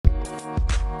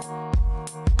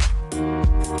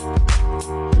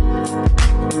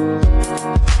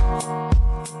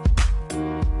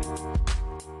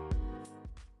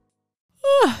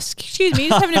excuse me,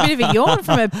 just having a bit of a yawn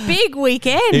from a big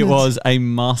weekend. It was a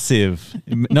massive,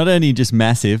 not only just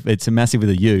massive, it's a massive with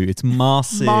a U. It's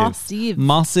massive.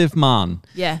 Massive man.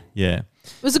 Yeah. Yeah.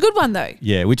 It was a good one, though.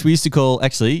 Yeah, which we used to call,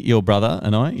 actually, your brother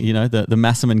and I, the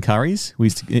Massaman curries. We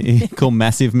used to call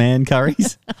massive man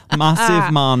curries.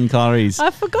 Massive man curries. I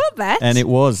forgot that. And it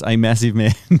was a massive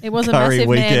man It was a massive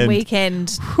man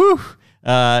weekend. Whew.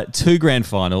 2 grand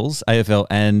finals, AFL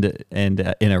and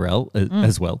NRL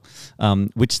as well,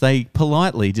 which they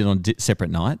politely did on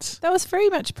separate nights. That was very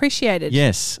much appreciated.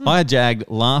 Yes. I jagged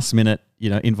last minute,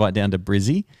 invite down to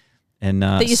Brizzy. And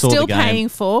that you're saw still the game. paying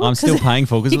for. I'm still paying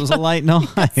for because it was a late night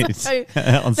so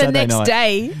on Saturday the next night.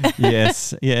 day.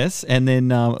 Yes. And then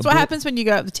that's what happens when you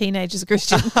go up the teenagers,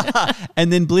 Kristian.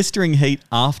 and then blistering heat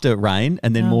after rain,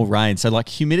 and then more rain. So like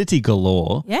humidity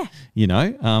galore. Yeah.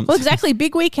 Well, exactly.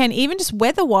 Big weekend. Even just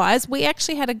weather-wise, we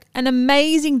actually had an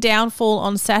amazing downfall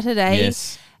on Saturday.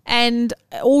 Yes. And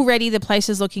already the place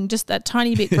is looking just that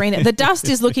tiny bit greener. The dust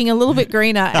is looking a little bit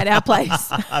greener at our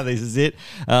place. This is it.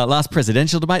 Last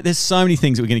presidential debate. There's so many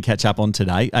things that we're going to catch up on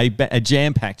today. A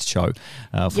jam-packed show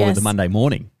for the Monday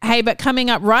morning. Hey, but coming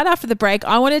up right after the break,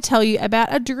 I want to tell you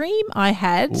about a dream I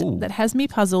had that has me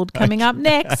puzzled. Coming up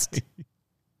next.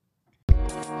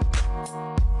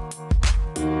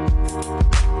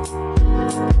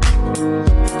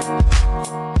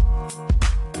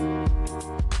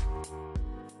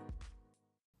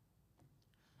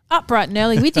 Up bright and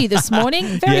early with you this morning.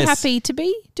 Very happy to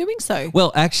be doing so.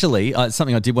 Well, actually,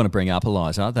 something I did want to bring up,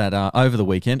 Eliza, that over the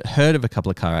weekend, heard of a couple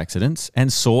of car accidents and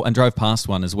drove past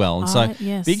one as well.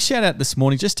 And big shout out this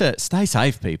morning just to stay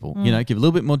safe, people. Give a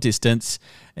little bit more distance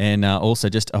and also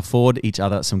just afford each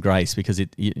other some grace because,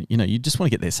 you just want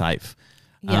to get there safe.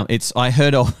 Yep. I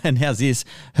heard of, and how's this?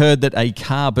 Heard that a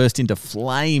car burst into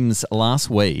flames last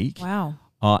week. Wow.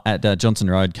 At Johnson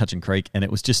Road, Cutchin Creek, and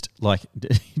it was just like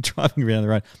driving around the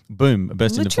road, boom, it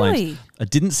burst into flames. I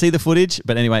didn't see the footage,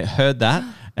 but anyway, heard that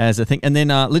as a thing. And then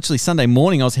literally Sunday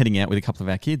morning, I was heading out with a couple of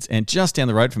our kids, and just down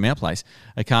the road from our place,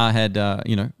 a car had,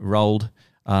 rolled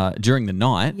during the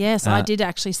night. Yes, I did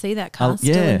actually see that car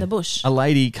still in the bush. A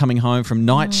lady coming home from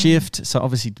night shift, so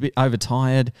obviously a bit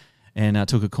overtired, and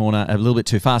took a corner a little bit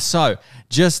too fast. So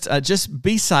just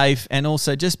be safe and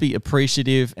also just be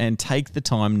appreciative and take the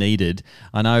time needed.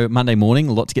 I know Monday morning,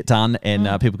 a lot to get done, and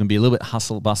people can be a little bit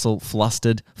hustle, bustle,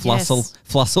 flustled,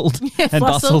 and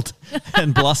bustled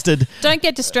and blustered. Don't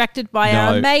get distracted by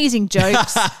our amazing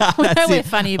jokes. We know we're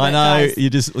funny about guys. You're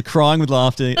just crying with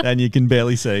laughter and you can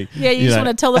barely see. Yeah, you just want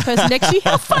to tell the person next to you,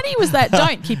 how funny was that?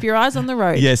 Don't. Keep your eyes on the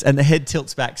road. Yes, and the head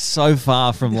tilts back so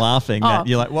far from laughing that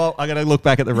you're like, well, I got to look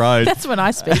back at the road. That's when I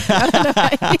speak. I don't know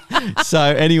about you. So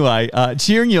anyway,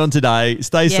 cheering you on today.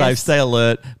 Stay safe, stay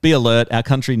alert, be alert. Our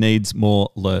country needs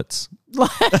more alerts.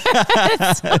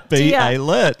 Be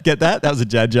alert. Get that? That was a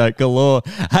dad joke galore.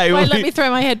 Hey, wait, let me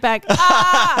throw my head back.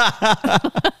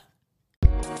 Ah!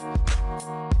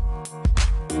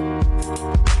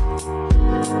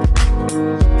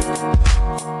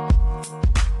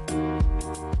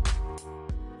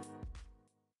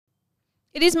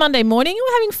 It is Monday morning and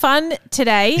we're having fun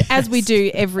today as we do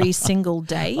every single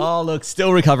day. Oh, look,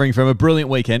 still recovering from a brilliant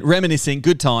weekend. Reminiscing,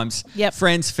 good times. Yep.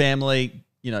 Friends, family,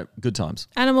 good times.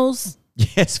 Animals.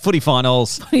 Yes, footy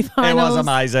finals. It was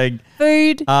amazing.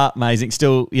 Food. Amazing.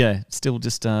 Still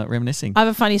just reminiscing. I have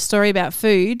a funny story about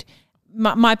food.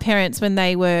 My parents, when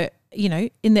they were,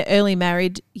 in their early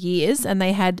married years and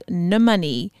they had no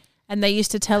money, and they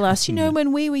used to tell us,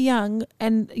 when we were young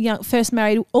and first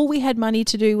married, all we had money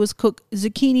to do was cook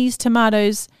zucchinis,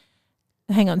 tomatoes,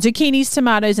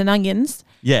 and onions.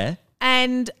 Yeah.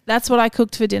 And that's what I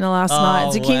cooked for dinner last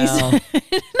night. Zucchinis.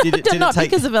 Wow. Not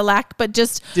because of a lack, but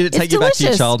just Did it take you back to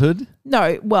your childhood?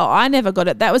 No. Well, I never got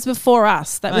it. That was before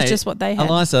us. That was just what they had.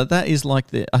 Eliza, that is like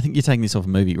I think you're taking this off a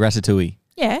movie, Ratatouille.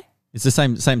 Yeah. It's the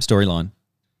same storyline.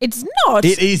 It's not.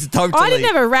 It is totally. I didn't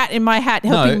have a rat in my hat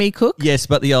helping me cook. Yes,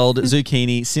 but the old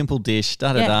zucchini, simple dish,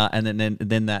 and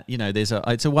then that, it's a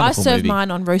wonderful movie. I served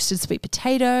mine on roasted sweet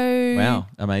potato. Wow,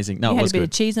 amazing. No, you it had was a bit good.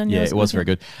 of cheese on yours. Yeah, it was very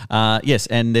good. Yes,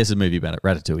 and there's a movie about it,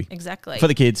 Ratatouille. Exactly. For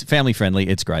the kids, family friendly,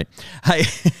 it's great. Hey,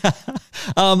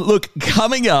 look,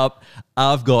 coming up,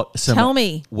 I've got some. Tell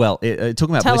me. Well,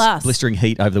 talking about blistering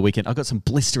heat over the weekend, I've got some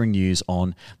blistering news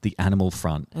on the animal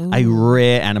front. Ooh. A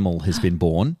rare animal has been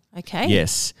born. Okay.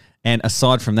 Yes. And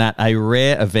aside from that, a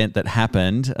rare event that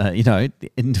happened, the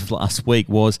end of last week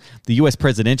was the US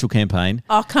presidential campaign.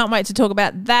 Oh, can't wait to talk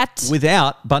about that.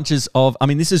 Without bunches of,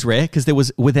 this is rare because there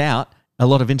was without a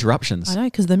lot of interruptions. I know,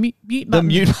 because the mute button. The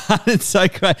mute button's so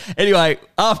great. Anyway,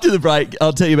 after the break,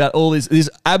 I'll tell you about all this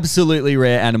absolutely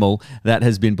rare animal that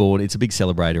has been born. It's a big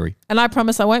celebratory. And I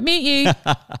promise I won't mute you.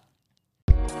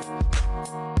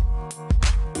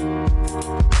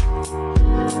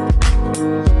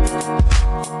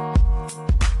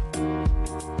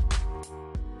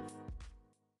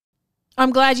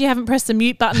 I'm glad you haven't pressed the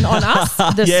mute button on us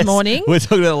this Yes, morning. We're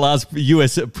talking about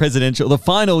the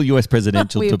final US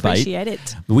presidential We debate. appreciate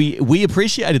it. We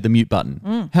appreciated the mute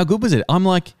button. How good was it? I'm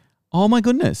like, oh my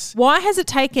goodness. Why has it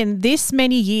taken this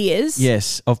many years?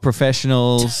 Yes, of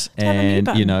professionals have a mute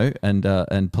and button.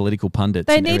 and political pundits.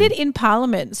 They and need it in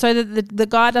Parliament so that the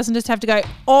guy doesn't just have to go,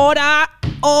 order,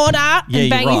 and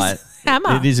bang his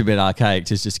hammer. It is a bit archaic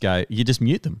to just go, you just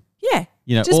mute them. Yeah.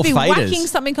 You know, just or be faders. whacking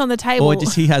something on the table. Or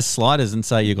just he has sliders and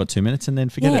say, you've got 2 minutes and then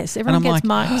forget it. Yes, everyone and I'm gets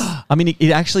mics. I mean,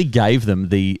 it actually gave them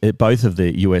both of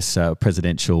the US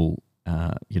presidential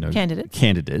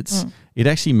candidates. It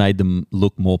actually made them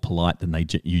look more polite than they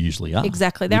usually are.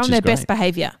 Exactly. They're on their best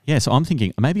behaviour. Yeah, so I'm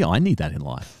thinking maybe I need that in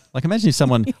life. Like imagine if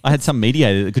I had some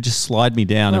mediator that could just slide me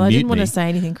down and mute me. I didn't want to say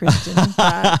anything, Kristian.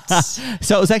 But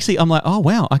so it was actually, I'm like, oh,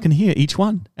 wow, I can hear each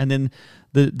one. And then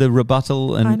the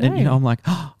rebuttal and I'm like,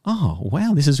 oh,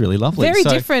 wow, this is really lovely. Very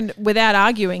different without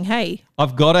arguing, hey.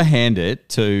 I've got to hand it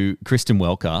to Kristen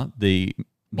Welker, the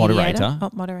moderator.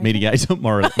 Moderator.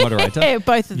 Yeah,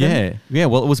 both of them. Yeah.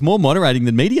 Well, it was more moderating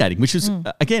than mediating, which was,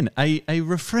 again, a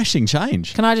refreshing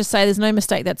change. Can I just say there's no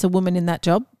mistake that's a woman in that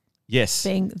job? Yes.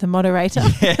 Being the moderator,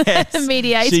 yes. the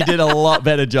mediator. She did a lot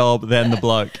better job than the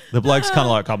bloke. The bloke's kind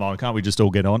of like, come on, can't we just all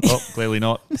get on? Oh, clearly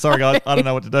not. Sorry, guys, I don't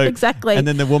know what to do. Exactly. And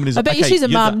then the woman is I bet you she's a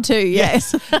mum too,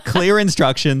 yes. Clear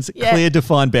instructions, clear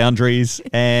defined boundaries,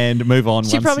 and move on.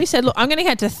 She probably said, look, I'm going to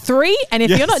count to 3, and if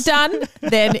you're not done,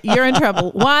 then you're in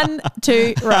trouble. 1,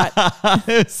 2, right.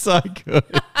 It was so good.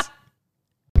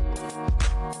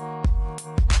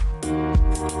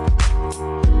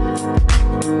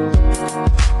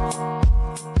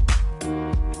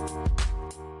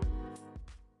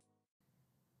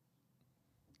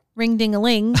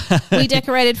 Ring-ding-a-ling. We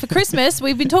decorated for Christmas.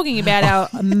 We've been talking about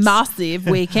our massive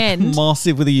weekend.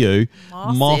 Massive with a U.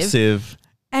 Massive.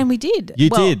 And we did. You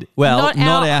did. Well,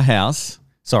 not our house.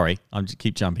 Sorry, I'm just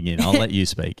keep jumping in. I'll let you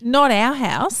speak. Not our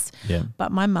house,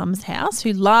 but my mum's house,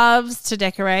 who loves to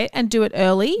decorate and do it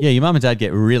early. Yeah, your mum and dad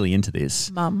get really into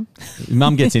this. Mum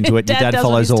gets into it. Your dad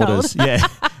follows orders. Yeah,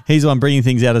 he's the one bringing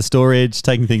things out of storage,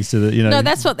 taking things to the No,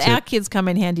 that's what our kids come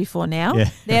in handy for now. Yeah.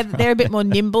 They're a bit more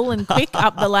nimble and quick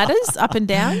up the ladders, up and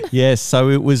down. Yes, so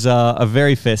it was a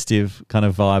very festive kind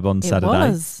of vibe on Saturday.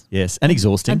 It was. Yes, and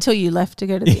exhausting. Until you left to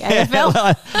go to the AFL.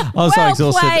 I was so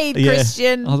exhausted. Well played,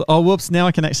 Kristian. Oh, whoops, now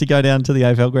I can actually go down to the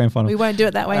AFL Grand Final. We won't do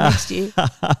it that way next year.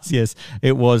 Yes,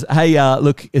 it was. Hey,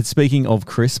 look, speaking of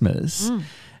Christmas,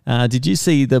 did you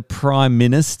see the Prime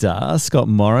Minister, Scott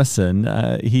Morrison?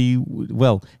 He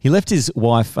left his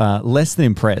wife less than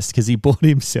impressed because he bought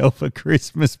himself a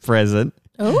Christmas present.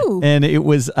 Ooh. And it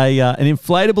was an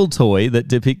inflatable toy that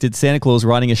depicted Santa Claus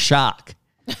riding a shark.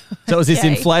 So it was this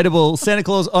inflatable Santa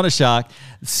Claus on a shark.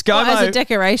 SCOMO as a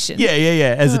decoration. Yeah.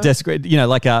 As a decoration, for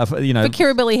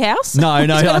Kirribilli House. No, He's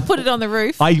going to put it on the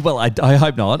roof. I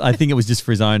hope not. I think it was just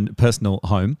for his own personal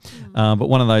home. But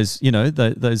one of those,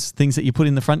 those things that you put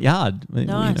in the front yard.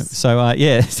 Nice. So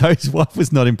his wife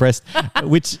was not impressed,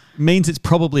 which means it's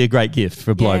probably a great gift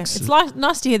for blokes. It's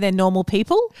nice to hear they're normal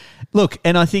people. Look,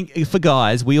 and I think for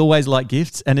guys, we always like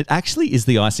gifts, and it actually is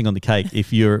the icing on the cake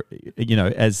if you're,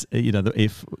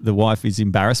 if the wife is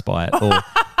embarrassed by it or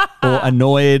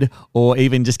annoyed or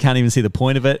even just can't even see the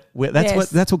point of it.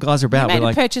 That's what guys are about. We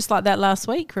made a purchase like that last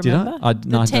week, remember?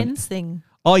 The tens thing.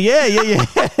 Oh, yeah.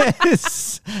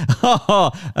 Yes. Oh,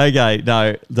 okay.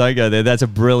 No, don't go there. That's a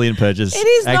brilliant purchase. It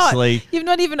is actually, not. You've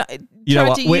not even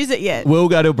tried to use it yet. We'll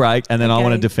go to a break and then I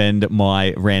want to defend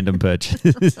my random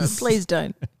purchase. Please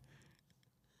don't.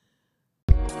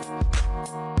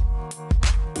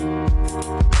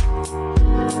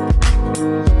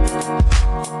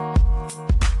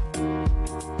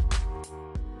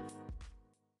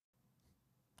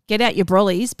 Get out your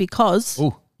brollies because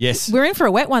we're in for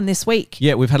a wet one this week.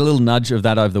 Yeah, we've had a little nudge of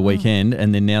that over the weekend,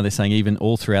 and then now they're saying even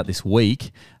all throughout this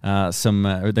week,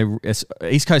 the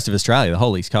east coast of Australia, the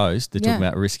whole east coast, they're talking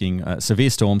about risking severe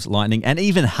storms, lightning, and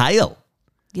even hail.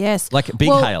 Yes. Like big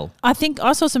hail. I think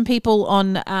I saw some people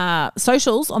on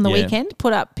socials on the weekend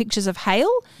put up pictures of hail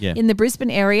in the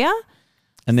Brisbane area.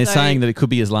 And they're saying that it could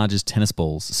be as large as tennis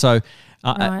balls. So,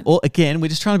 again, we're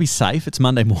just trying to be safe. It's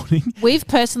Monday morning. We've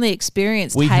personally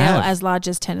experienced hail as large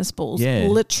as tennis balls. Yeah.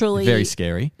 Literally. Very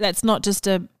scary. That's not just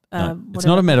it's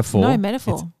not a metaphor. No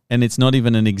metaphor. and it's not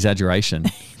even an exaggeration.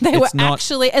 They were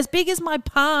actually as big as my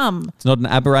palm. It's not an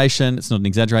aberration. It's not an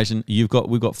exaggeration. We've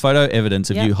got photo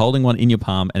evidence of you holding one in your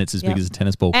palm, and it's as big as a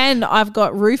tennis ball. And I've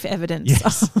got roof evidence.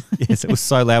 Yes, yes, it was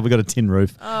so loud. We got a tin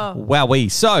roof. Oh. Wowee.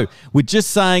 So we're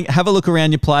just saying, have a look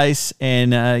around your place,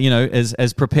 and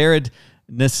as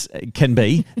preparedness can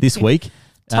be this week.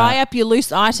 Tie up your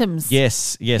loose items.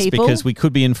 Yes, people. Because we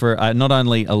could be in for not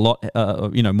only a lot,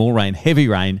 more rain, heavy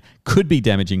rain, could be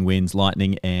damaging winds,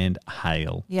 lightning, and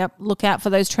hail. Yep. Look out for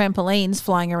those trampolines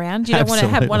flying around. You don't want to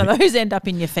have one of those end up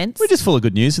in your fence. We're just full of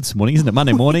good news this morning, isn't it?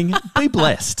 Monday morning. Be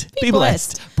blessed. Be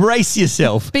blessed. Brace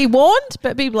yourself. Be warned,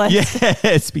 but be blessed.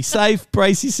 Yes. Be safe.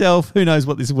 Brace yourself. Who knows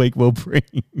what this week will bring?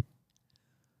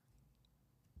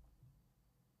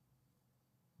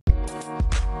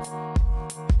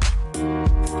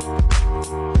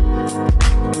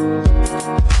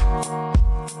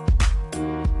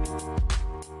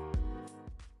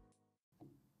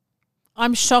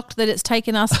 I'm shocked that it's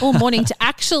taken us all morning to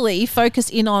actually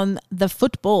focus in on the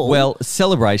football. Well,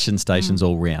 celebration stations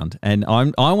all round, and I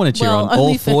want to cheer on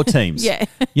all four teams. Yeah.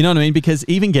 You know what I mean? Because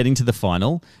even getting to the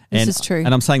final, this is true.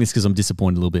 And I'm saying this because I'm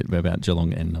disappointed a little bit about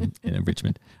Geelong and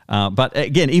Richmond. But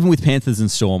again, even with Panthers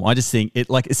and Storm, I just think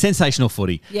it's sensational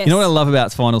footy. Yes. You know what I love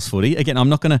about finals footy? Again, I'm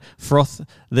not going to froth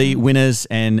the winners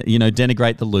and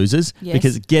denigrate the losers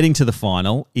because getting to the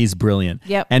final is brilliant.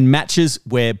 Yep. And matches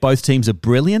where both teams are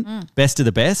brilliant, best of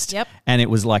the best. Yep. And it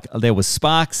was like there was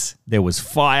sparks, there was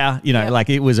fire.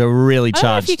 It was a really charged. I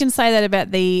don't know if you can say that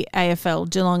about the AFL,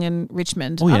 Geelong and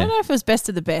Richmond. I don't know if it was best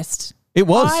of the best. It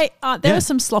was. There was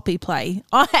some sloppy play.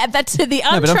 To the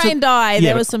untrained eye,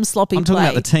 there was some sloppy play. I'm talking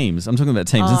about the teams.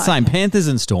 And same Panthers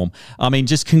and Storm. I mean,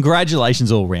 just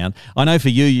congratulations all round. I know for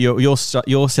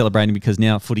you're celebrating because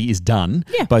now footy is done.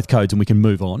 Yeah. Both codes, and we can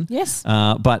move on. Yes.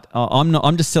 But I'm not.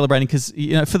 I'm just celebrating because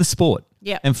for the sport.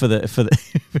 Yeah. And for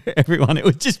everyone, it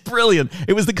was just brilliant.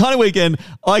 It was the kind of weekend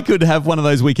I could have one of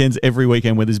those weekends every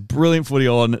weekend where there's brilliant footy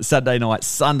on Saturday night,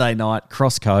 Sunday night,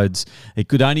 cross codes. It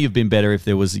could only have been better if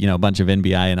there was, a bunch of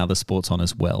NBA and other sports on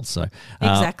as well. So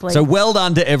exactly. So well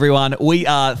done to everyone. We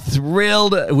are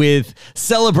thrilled with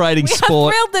celebrating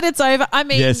sport. We are thrilled that it's over. I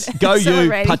mean, yes, go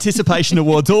you. Participation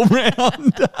awards all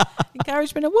round.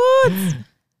 Encouragement awards.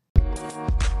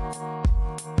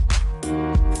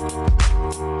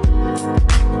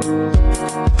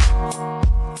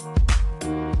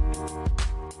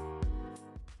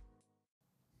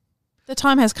 The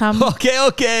time has come.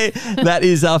 Okay. That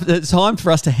is it's time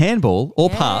for us to handball or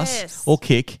pass or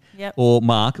kick or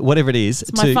mark, whatever it is.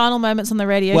 It's my final moments on the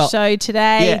radio show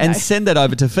today. Yeah, and send that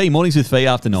over to Fee, Mornings with Fee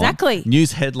after 9. Exactly.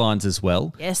 News headlines as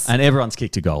well. Yes. And everyone's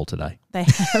kicked a goal today. They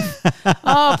have.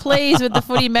 Oh, please, with the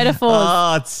footy metaphors.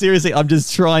 Oh, seriously, I'm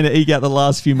just trying to eke out the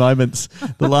last few moments,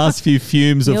 the last few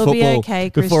fumes of football be okay,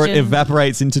 before it Kristian.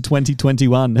 evaporates into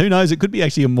 2021. Who knows? It could be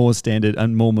actually a more standard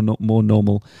and more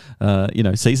normal,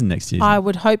 season next year. I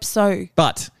would hope so.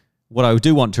 But what I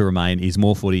do want to remain is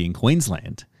more footy in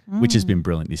Queensland, which has been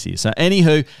brilliant this year. So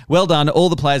anywho, well done. All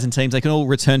the players and teams, they can all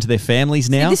return to their families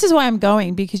now. This is why I'm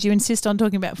going, because you insist on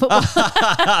talking about football.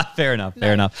 Fair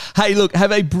enough. Hey, look,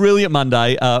 have a brilliant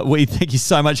Monday. We thank you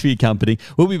so much for your company.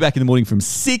 We'll be back in the morning from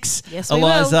 6. Yes, we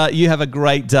Eliza, will. You have a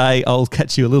great day. I'll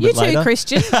catch you a little bit later. You too,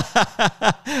 Kristian.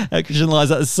 Kristian and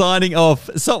Eliza signing off.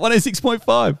 Salt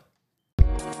 106.5.